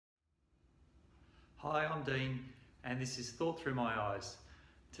Hi, I'm Dean, and this is Thought Through My Eyes.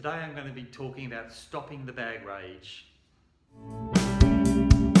 Today I'm going to be talking about stopping the bag rage.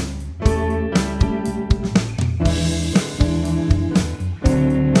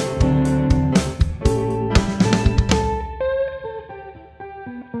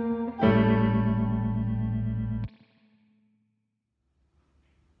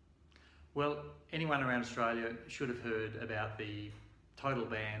 Well, anyone around Australia should have heard about the total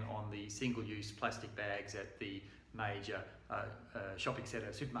ban on the single-use plastic bags at the major shopping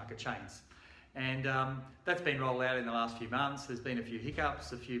centre supermarket chains. And that's been rolled out in the last few months. There's been a few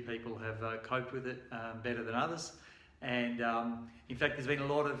hiccups. A few people have coped with it better than others. And in fact, there's been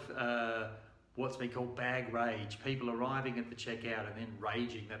a lot of what's been called bag rage. People arriving at the checkout and then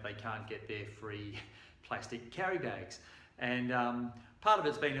raging that they can't get their free plastic carry bags. And part of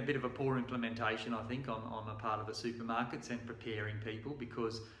it's been a bit of a poor implementation, I think, on the part of the supermarkets and preparing people,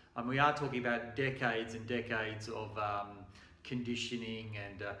 because we are talking about decades and decades of conditioning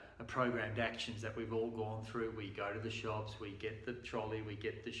and programmed actions that we've all gone through. We go to the shops, we get the trolley, we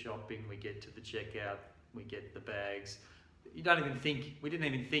get the shopping, we get to the checkout, we get the bags. We didn't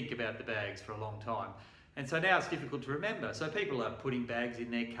even think about the bags for a long time. And so now it's difficult to remember. So people are putting bags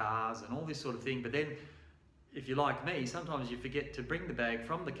in their cars and all this sort of thing, but then if you're like me, sometimes you forget to bring the bag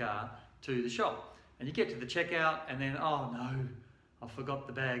from the car to the shop. And you get to the checkout and then, oh no, I forgot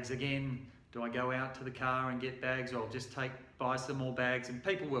the bags again. Do I go out to the car and get bags, or I'll just buy some more bags? And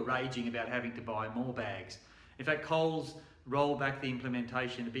people were raging about having to buy more bags. In fact, Coles rolled back the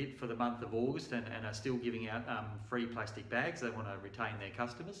implementation a bit for the month of August and are still giving out free plastic bags. They want to retain their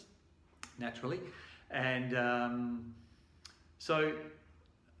customers, naturally. And so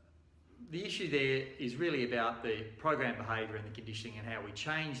the issue there is really about the program behaviour and the conditioning and how we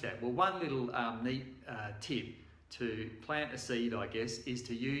change that. Well, one little neat tip to plant a seed, I guess, is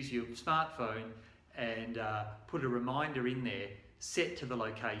to use your smartphone and put a reminder in there set to the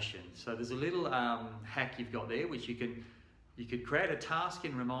location. So there's a little hack you've got there, which you could create a task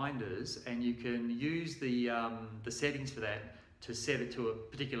in reminders, and you can use the settings for that to set it to a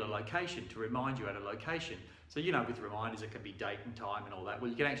particular location, to remind you at a location. So, you know, with reminders, it can be date and time and all that.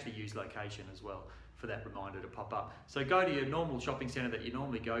 Well, you can actually use location as well for that reminder to pop up. So go to your normal shopping centre that you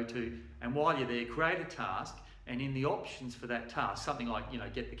normally go to, and while you're there, create a task, and in the options for that task, something like, you know,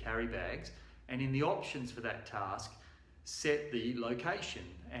 get the carry bags, and in the options for that task, set the location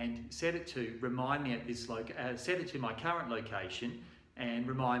and set it to remind me at this set it to my current location and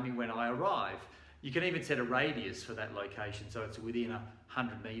remind me when I arrive. You can even set a radius for that location, so it's within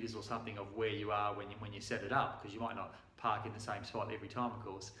 100 metres or something of where you are when you set it up, because you might not park in the same spot every time, of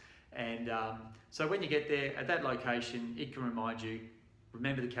course. And so when you get there at that location, it can remind you,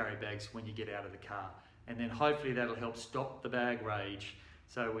 remember the carry bags when you get out of the car. And then hopefully that'll help stop the bag rage.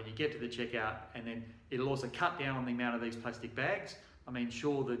 So when you get to the checkout, and then it'll also cut down on the amount of these plastic bags. I mean,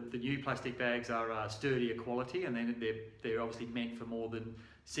 sure, the new plastic bags are sturdier quality, and then they're obviously meant for more than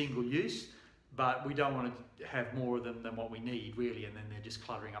single use. But we don't want to have more of them than what we need, really, and then they're just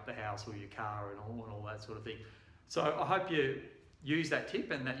cluttering up the house or your car and all that sort of thing. So I hope you use that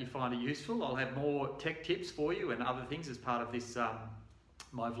tip and that you find it useful. I'll have more tech tips for you and other things as part of this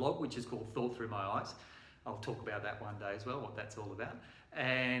my vlog, which is called Thought Through My Eyes. I'll talk about that one day as well, what that's all about.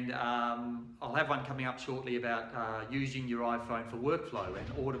 And I'll have one coming up shortly about using your iPhone for workflow and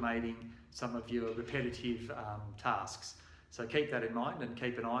automating some of your repetitive tasks. So keep that in mind and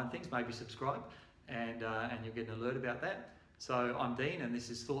keep an eye on things, maybe subscribe, and you'll get an alert about that. So I'm Dean, and this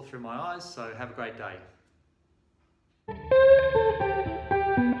is Thought Through My Eyes, so have a great day.